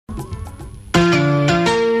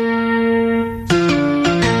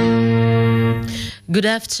Good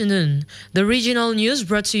afternoon. The regional news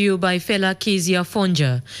brought to you by Fela Kezia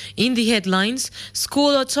Fonja. In the headlines,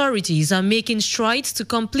 school authorities are making strides to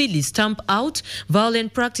completely stamp out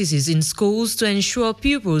violent practices in schools to ensure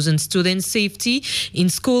pupils and students' safety in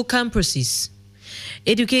school campuses.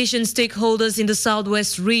 Education stakeholders in the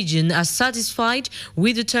Southwest region are satisfied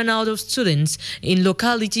with the turnout of students in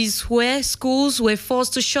localities where schools were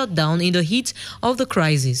forced to shut down in the heat of the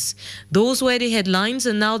crisis. Those were the headlines,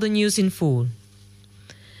 and now the news in full.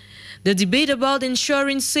 The debate about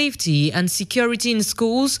ensuring safety and security in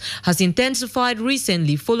schools has intensified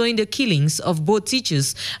recently following the killings of both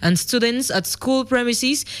teachers and students at school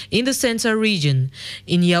premises in the Central region.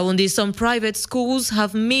 In Yaoundé, some private schools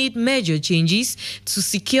have made major changes to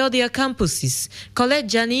secure their campuses.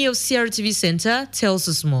 Colette Jani of CRTV Center tells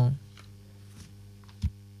us more.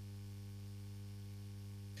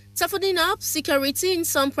 Toughening up security in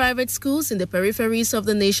some private schools in the peripheries of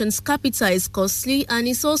the nation's capital is costly and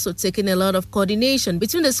is also taking a lot of coordination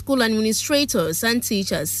between the school administrators and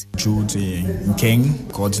teachers. Jude King,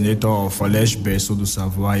 coordinator of Collège Berceau du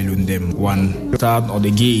Savoir Ilundem 1. Start on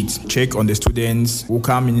the gate, check on the students who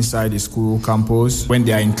come inside the school campus. When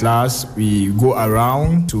they are in class, we go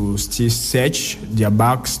around to still search their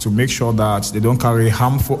bags to make sure that they don't carry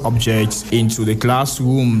harmful objects into the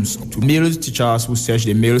classrooms. To male teachers who search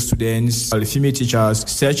the male students, the female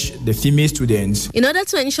teachers search the female students. In order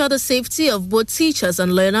to ensure the safety of both teachers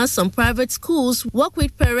and learners, some private schools work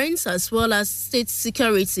with parents as well as state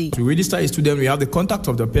security. To register a student, we have the contact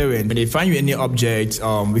of the parent. When they find you any object,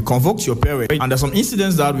 we convoke your parent. And there's some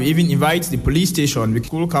incidents that we even invite the police station. The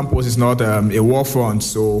school campus is not a war front,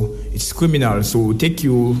 so it's criminal. So we take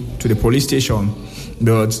you to the police station.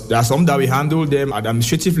 But there are some that we handle them at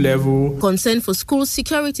administrative level. Concern for school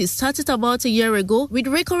security started about a year ago with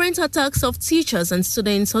recurrent attacks of teachers and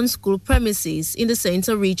students on school premises in the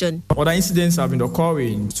Central region. Other incidents have been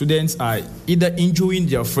occurring. Students are either injuring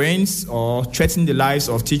their friends or threatening the lives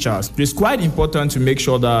of teachers. It's quite important to make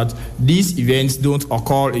sure that these events don't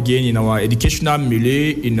occur again in our educational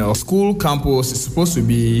milieu. In our school campus, it's supposed to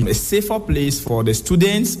be a safer place for the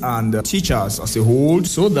students and the teachers as a whole,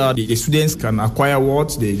 so that the students can acquire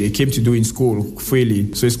what they came to do in school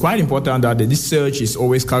freely. So it's quite important that this search is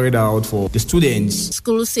always carried out for the students.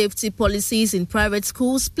 School safety policies in private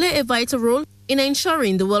schools play a vital role in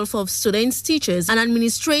ensuring the welfare of students, teachers, and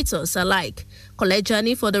administrators alike. Colette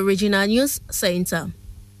Jani for the Regional News Center.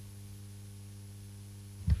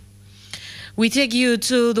 We take you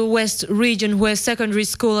to the West region, where secondary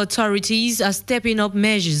school authorities are stepping up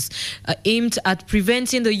measures aimed at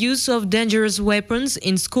preventing the use of dangerous weapons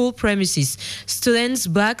in school premises. Students'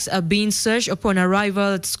 bags are being searched upon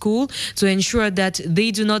arrival at school to ensure that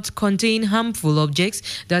they do not contain harmful objects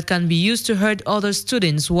that can be used to hurt other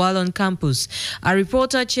students while on campus. Our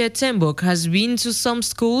reporter Chair Tembok has been to some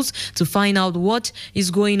schools to find out what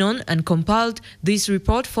is going on and compiled this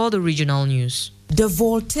report for the Regional News. The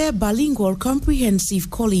Voltaire Bilingual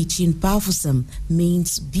Comprehensive College in Bafoussam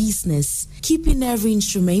means business, keeping every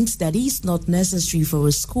instrument that is not necessary for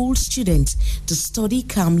a school student to study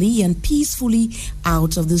calmly and peacefully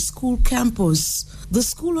out of the school campus. The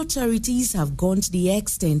school authorities have gone to the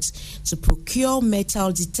extent to procure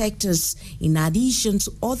metal detectors in addition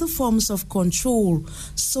to other forms of control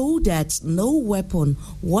so that no weapon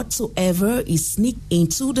whatsoever is sneaked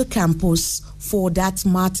into the campus for that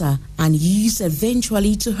matter and used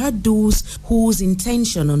eventually to hurt those whose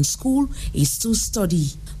intention on school is to study.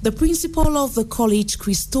 The principal of the college,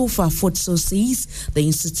 Christopher Fotso, says the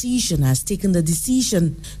institution has taken the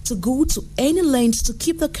decision to go to any length to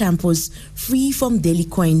keep the campus free from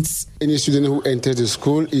delinquents. Any student who enters the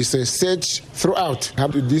school is searched throughout. We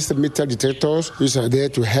have these metal detectors which are there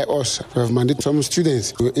to help us. We have mandated some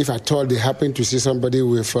students. If at all they happen to see somebody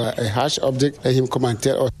with a harsh object, let him come and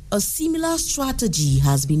tell us. A similar strategy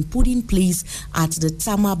has been put in place at the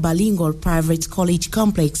Tama Bilingual Private College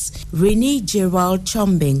Complex. Rene Gerald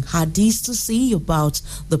Chombeng had this to say about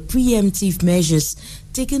the preemptive measures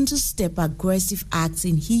taken to stop aggressive acts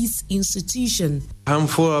in his institution.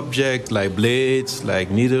 Harmful objects like blades,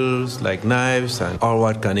 like needles, like knives, and all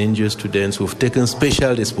what can injure students, we've taken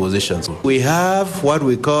special dispositions. We have what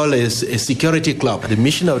we call a security club. The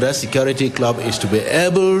mission of that security club is to be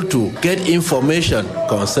able to get information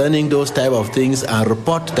concerning those type of things and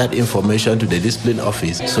report that information to the discipline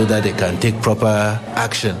office so that they can take proper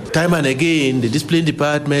action. Time and again, the discipline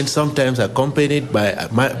department, sometimes accompanied by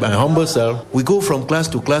my humble self, we go from class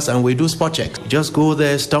to class and we do spot checks. Just go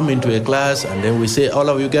there, storm into a class, and then we say, all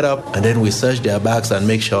of you get up, and then we search their bags and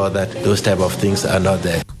make sure that those type of things are not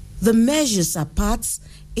there. The measures are part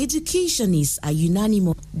Educationists are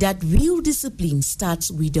unanimous that real discipline starts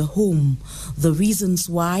with the home. The reasons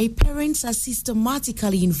why parents are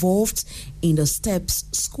systematically involved in the steps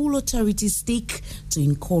school authorities take to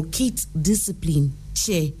inculcate discipline.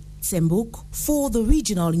 Che Tembok for the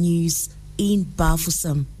regional news in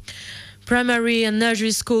Bafoussam. Primary and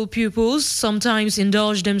nursery school pupils sometimes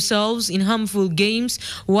indulge themselves in harmful games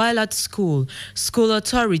while at school. School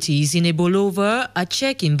authorities in Ebolova are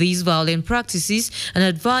checking these violent practices and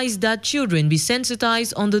advise that children be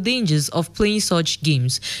sensitized on the dangers of playing such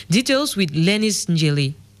games. Details with Lenis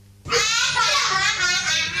Njeli.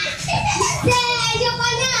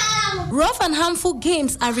 Rough and harmful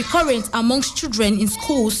games are recurrent amongst children in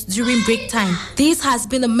schools during break time. This has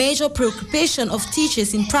been a major preoccupation of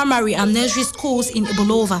teachers in primary and nursery schools in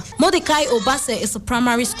Ebolova. Mordecai Obase is a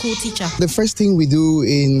primary school teacher. The first thing we do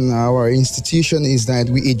in our institution is that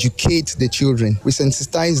we educate the children. We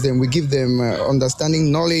sensitize them. We give them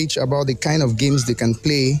understanding, knowledge about the kind of games they can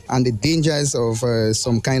play and the dangers of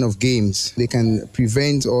some kind of games. They can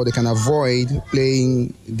prevent or they can avoid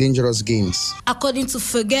playing dangerous games. According to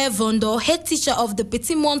Ferger Vondo, head teacher of the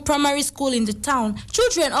Petit-Monde Primary School in the town,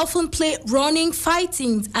 children often play running,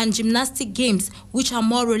 fighting, and gymnastic games, which are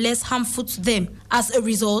more or less harmful to them. As a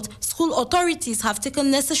result, school authorities have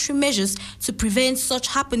taken necessary measures to prevent such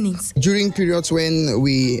happenings. During periods when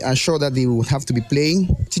we are sure that they will have to be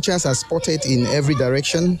playing, teachers are spotted in every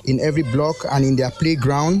direction, in every block, and in their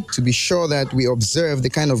playground to be sure that we observe the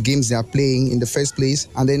kind of games they are playing in the first place.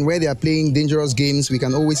 And then where they are playing dangerous games, we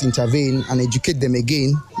can always intervene and educate them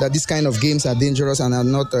again that these kind of games are dangerous and are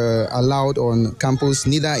not allowed on campus,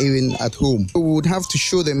 neither even at home. We would have to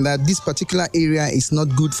show them that this particular area is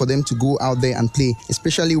not good for them to go out there and play,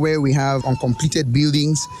 especially where we have uncompleted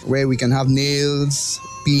buildings, where we can have nails,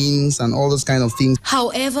 pins, and all those kind of things.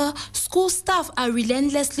 However, school staff are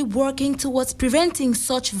relentlessly working towards preventing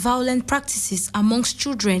such violent practices amongst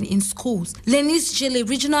children in schools. Lenis Jele,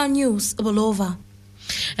 Regional News, Ebolova.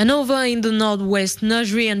 And over in the Northwest,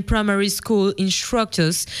 nursery and primary school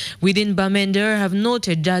instructors within Bamenda have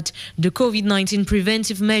noted that the COVID-19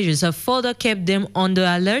 preventive measures have further kept them on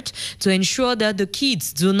the alert to ensure that the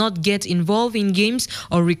kids do not get involved in games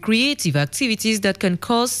or recreative activities that can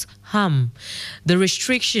cause harm. The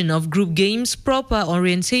restriction of group games, proper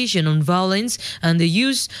orientation on violence, and the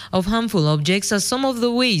use of harmful objects are some of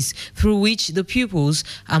the ways through which the pupils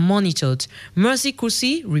are monitored. Mercy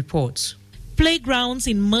Kusi reports. Playgrounds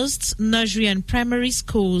in most nursery and primary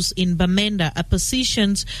schools in Bamenda are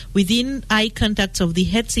positioned within eye contact of the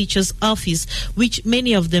head teacher's office, which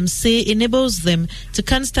many of them say enables them to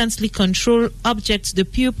constantly control objects the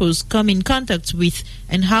pupils come in contact with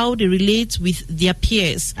and how they relate with their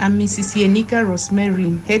peers. I'm Mrs. Yenika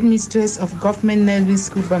Rosemary, headmistress of Government Nursery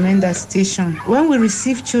School Bamenda Station. When we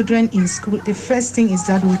receive children in school, the first thing is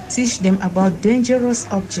that we teach them about dangerous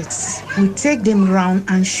objects. We take them around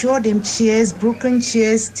and show them chairs, broken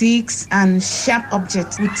chairs, sticks, and sharp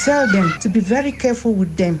objects. We tell them to be very careful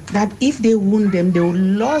with them, that if they wound them, they will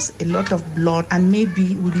lose a lot of blood and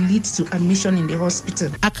maybe will lead to admission in the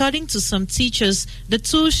hospital. According to some teachers, the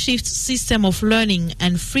two-shift system of learning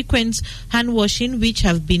and frequent hand washing, which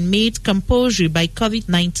have been made compulsory by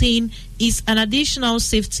COVID-19, is an additional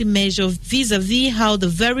safety measure vis-a-vis how the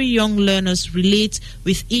very young learners relate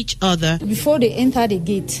with each other. Before they enter the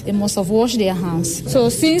gate, they must have washed their hands. So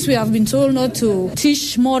since we have been told not to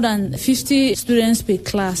teach more than 50 students per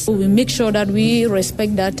class, we make sure that we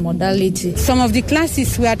respect that modality. Some of the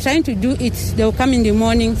classes we are trying to do it, they will come in the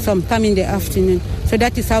morning, some come in the afternoon. So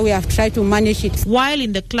that is how we have tried to manage it. While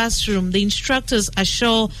in the classroom, the instructors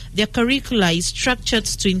assure their curricula is structured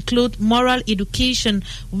to include moral education,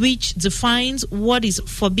 which defines what is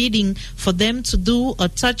forbidding for them to do or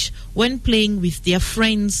touch when playing with their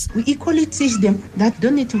friends. We equally teach them that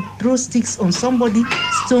don't need to throw sticks on somebody,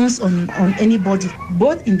 stones on anybody.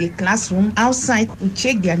 Both in the classroom, outside, we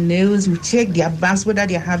check their nails, we check their bags, whether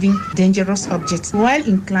they're having dangerous objects. While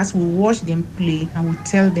in class, we watch them play and we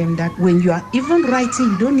tell them that when you are even writing,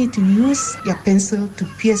 you don't need to use your pencil to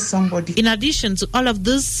pierce somebody. In addition to all of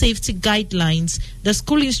those safety guidelines, the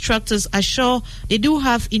school instructors assure they do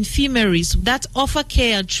have infirmaries that offer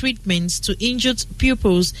care and treatments to injured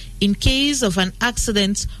pupils in case of an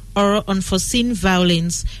accident or unforeseen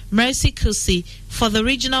violence. Mercy Kusi for the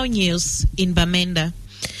Regional News in Bamenda.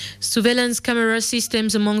 Surveillance camera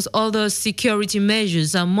systems, amongst other security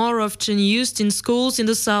measures, are more often used in schools in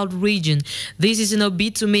the South region. This is in a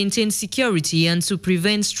bid to maintain security and to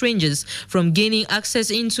prevent strangers from gaining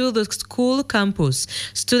access into the school campus.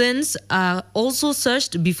 Students are also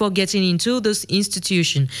searched before getting into this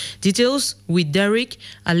institution. Details with Derek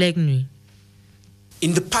Allegheny.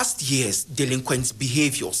 In the past years, delinquent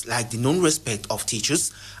behaviors like the non-respect of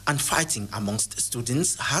teachers and fighting amongst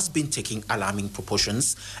students has been taking alarming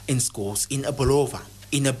proportions in schools in Bolova.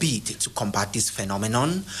 In a bid to combat this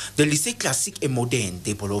phenomenon, the Lycée Classique et Moderne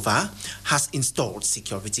de Bolova has installed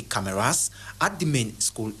security cameras at the main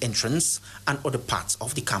school entrance and other parts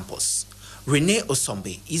of the campus. René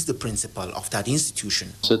Osombe is the principal of that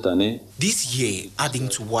institution. This year, adding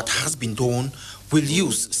to what has been done, will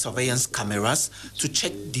use surveillance cameras to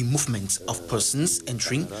check the movements of persons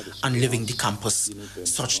entering and leaving the campus,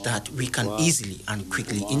 such that we can easily and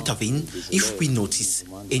quickly intervene if we notice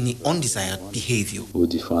any undesired behavior.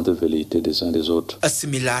 A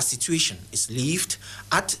similar situation is lived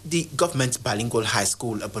at the government bilingual high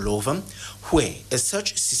school Bolova, where a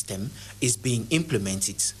search system is being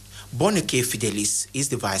implemented. Boneke Fidelis is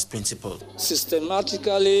the vice principal.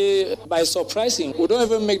 Systematically, by surprising, we don't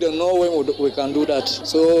even make them know when we can do that.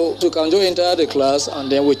 So we can just enter the class and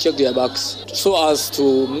then we check their bags so as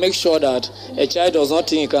to make sure that a child does not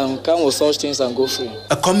think he can come with such things and go free.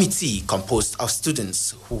 A committee composed of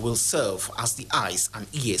students who will serve as the eyes and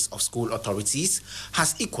ears of school authorities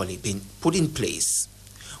has equally been put in place.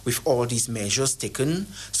 With all these measures taken,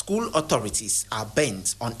 school authorities are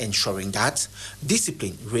bent on ensuring that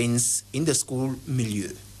discipline reigns in the school milieu.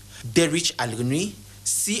 Derich Alguni,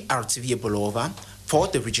 CRTV Bolova, for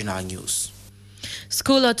the regional news.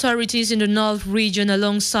 School authorities in the North region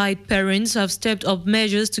alongside parents have stepped up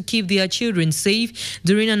measures to keep their children safe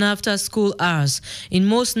during and after school hours. In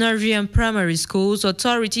most nursery and primary schools,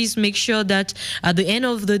 authorities make sure that at the end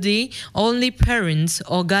of the day, only parents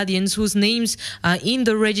or guardians whose names are in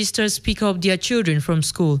the registers pick up their children from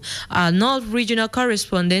school. Our North regional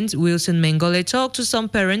correspondent Wilson Mengole talked to some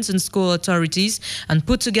parents and school authorities and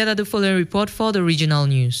put together the following report for the regional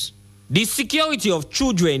news. The security of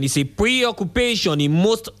children is a preoccupation in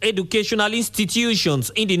most educational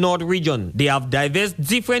institutions in the North region. They have devised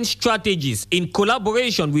different strategies in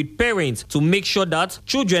collaboration with parents to make sure that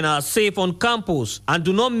children are safe on campus and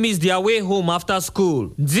do not miss their way home after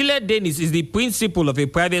school. Zile Dennis is the principal of a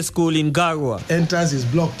private school in Garua. Entrance is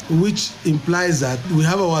blocked, which implies that we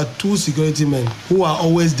have our 2 security men who are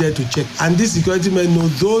always there to check. And these security men know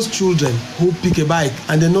those children who pick a bike,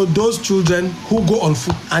 and they know those children who go on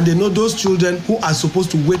foot, and they know those children who are supposed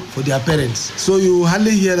to wait for their parents. So you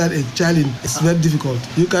hardly hear that a child is very difficult.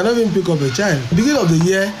 You cannot even pick up a child. Beginning of the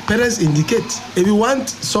year, parents indicate. If you want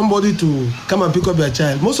somebody to come and pick up your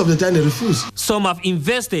child, most of the time they refuse. Some have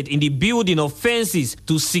invested in the building of fences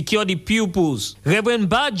to secure the pupils. Reverend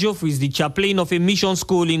Bar Geoffrey is the chaplain of a mission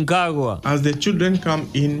school in Garua. As the children come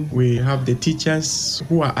in, we have the teachers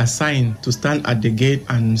who are assigned to stand at the gate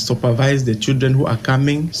and supervise the children who are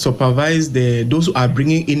coming, supervise those who are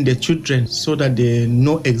bringing in the children, so that they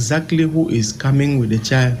know exactly who is coming with the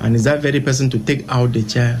child and is that very person to take out the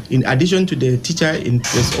child. In addition to the teacher,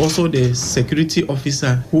 there's also the security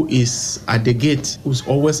officer who is at the gate, who's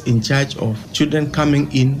always in charge of children coming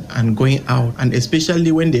in and going out, and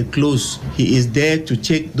especially when they close, he is there to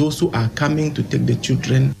check those who are coming to take the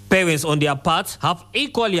children. Parents on their part have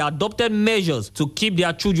equally adopted measures to keep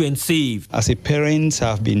their children safe. As a parent,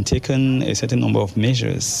 I've been taking a certain number of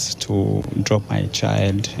measures to drop my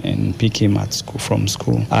child and pick him at school from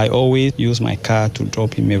school. I always use my car to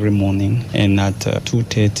drop him every morning, and at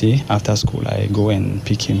 2:30 after school I go and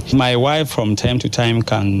pick him. My wife from time to time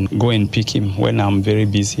can go and pick him when I'm very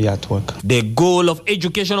busy at work. The goal of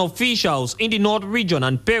education officials in the North region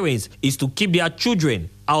and parents is to keep their children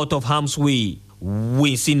out of harm's way.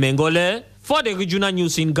 Wisin Mengole for the regional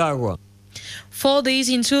news in Garua. 4 days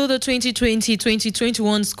into the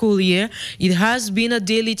 2020-2021 school year, it has been a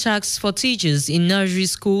daily task for teachers in nursery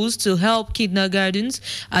schools to help kindergartens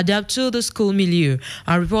adapt to the school milieu.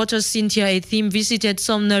 Our reporter Cynthia Ethim visited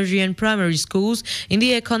some nursery and primary schools in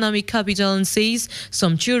the economic capital and says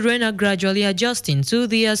some children are gradually adjusting to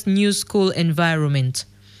their new school environment.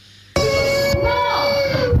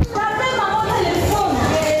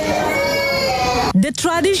 The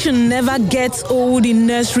tradition never gets old in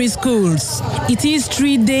nursery schools. It is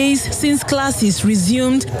 3 days since classes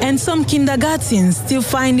resumed, and some kindergartens still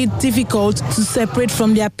find it difficult to separate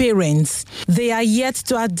from their parents. They are yet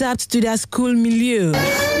to adapt to their school milieu.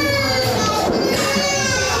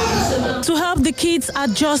 To help the kids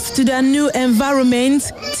adjust to their new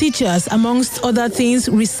environment, teachers, amongst other things,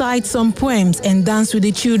 recite some poems and dance with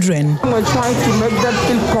the children. We're trying to make them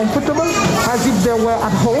feel comfortable, as if they were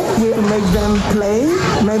at home. We make them play,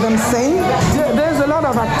 make them sing. There's a lot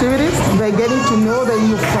lot of activities. They're getting to know the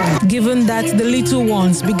youth. Given that the little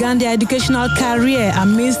ones began their educational career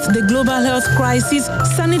amidst the global health crisis,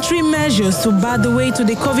 sanitary measures to bar the way to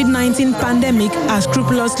the COVID-19 pandemic are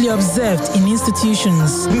scrupulously observed in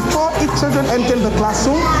institutions. Before each children enter the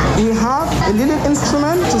classroom, we have a little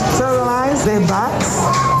instrument to sterilize their bags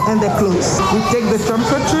and their clothes. We take the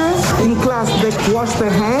temperature. In class, they wash their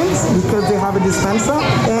hands because they have a dispenser,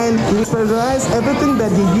 and we sterilize everything that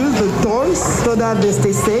they use, the toys, so that they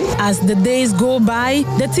stay safe. As the days go by,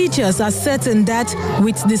 the teachers are certain that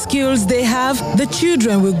with the skills they have, the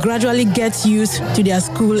children will gradually get used to their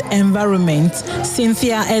school environment.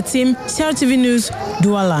 Cynthia Etim, CRTV News,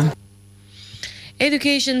 Douala.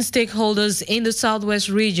 Education stakeholders in the Southwest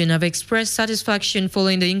region have expressed satisfaction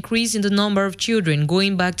following the increase in the number of children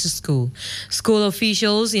going back to school. School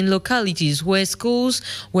officials in localities where schools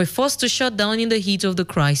were forced to shut down in the heat of the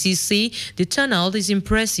crisis say the turnout is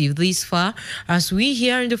impressive this far, as we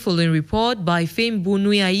hear in the following report by Fame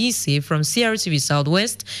Bunui Aise from CRTV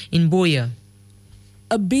Southwest in Boya.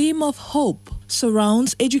 A beam of hope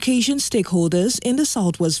surrounds education stakeholders in the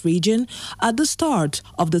Southwest region at the start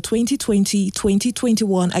of the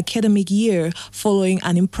 2020-2021 academic year, following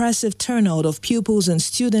an impressive turnout of pupils and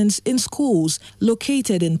students in schools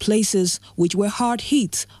located in places which were hard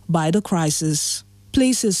hit by the crisis.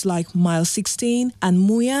 Places like Mile 16 and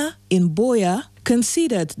Muya in Boya,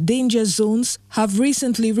 considered danger zones, have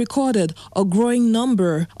recently recorded a growing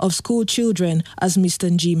number of school children, as Mr.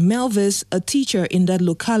 G. Melvis, a teacher in that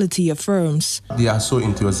locality, affirms. They are so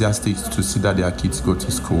enthusiastic to see that their kids go to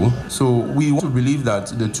school. So we want to believe that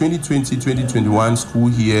the 2020-2021 school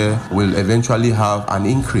year will eventually have an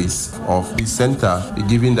increase of the center,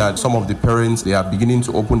 given that some of the parents, they are beginning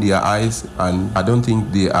to open their eyes, and I don't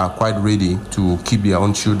think they are quite ready to keep their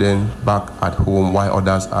own children back at home while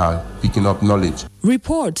others are picking up knowledge.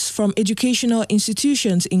 Reports from educational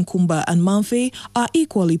institutions in Kumba and Manfe are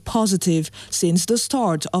equally positive since the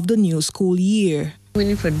start of the new school year.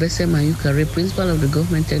 Winifred Bese Mayukare, principal of the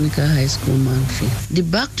Government Technical High School, Manfe. The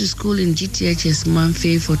back to school in GTHS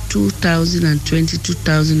Manfe for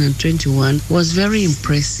 2020-2021 was very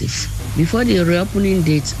impressive. Before the reopening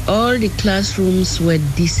date, all the classrooms were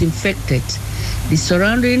disinfected. The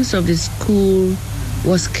surroundings of the school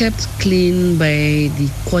was kept clean by the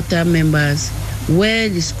quarter members where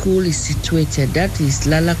the school is situated, that is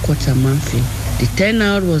Lala Quarter Manfe. The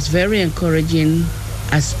turnout was very encouraging,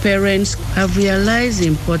 as parents have realized the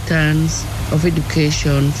importance of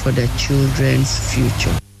education for their children's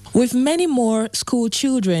future. With many more school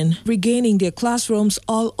children regaining their classrooms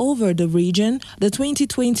all over the region, the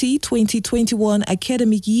 2020-2021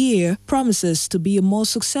 academic year promises to be a more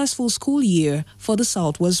successful school year for the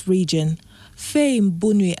Southwest region. Fame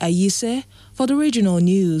Bunui Ayise for the regional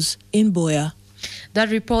news in Boya. That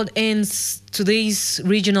report ends today's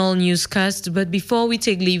regional newscast, but before we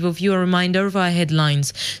take leave of you, a reminder of our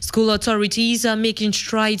headlines. School authorities are making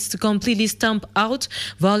strides to completely stamp out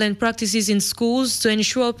violent practices in schools to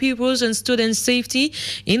ensure pupils' and students' safety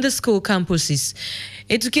in the school campuses.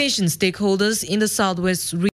 Education stakeholders in the Southwest region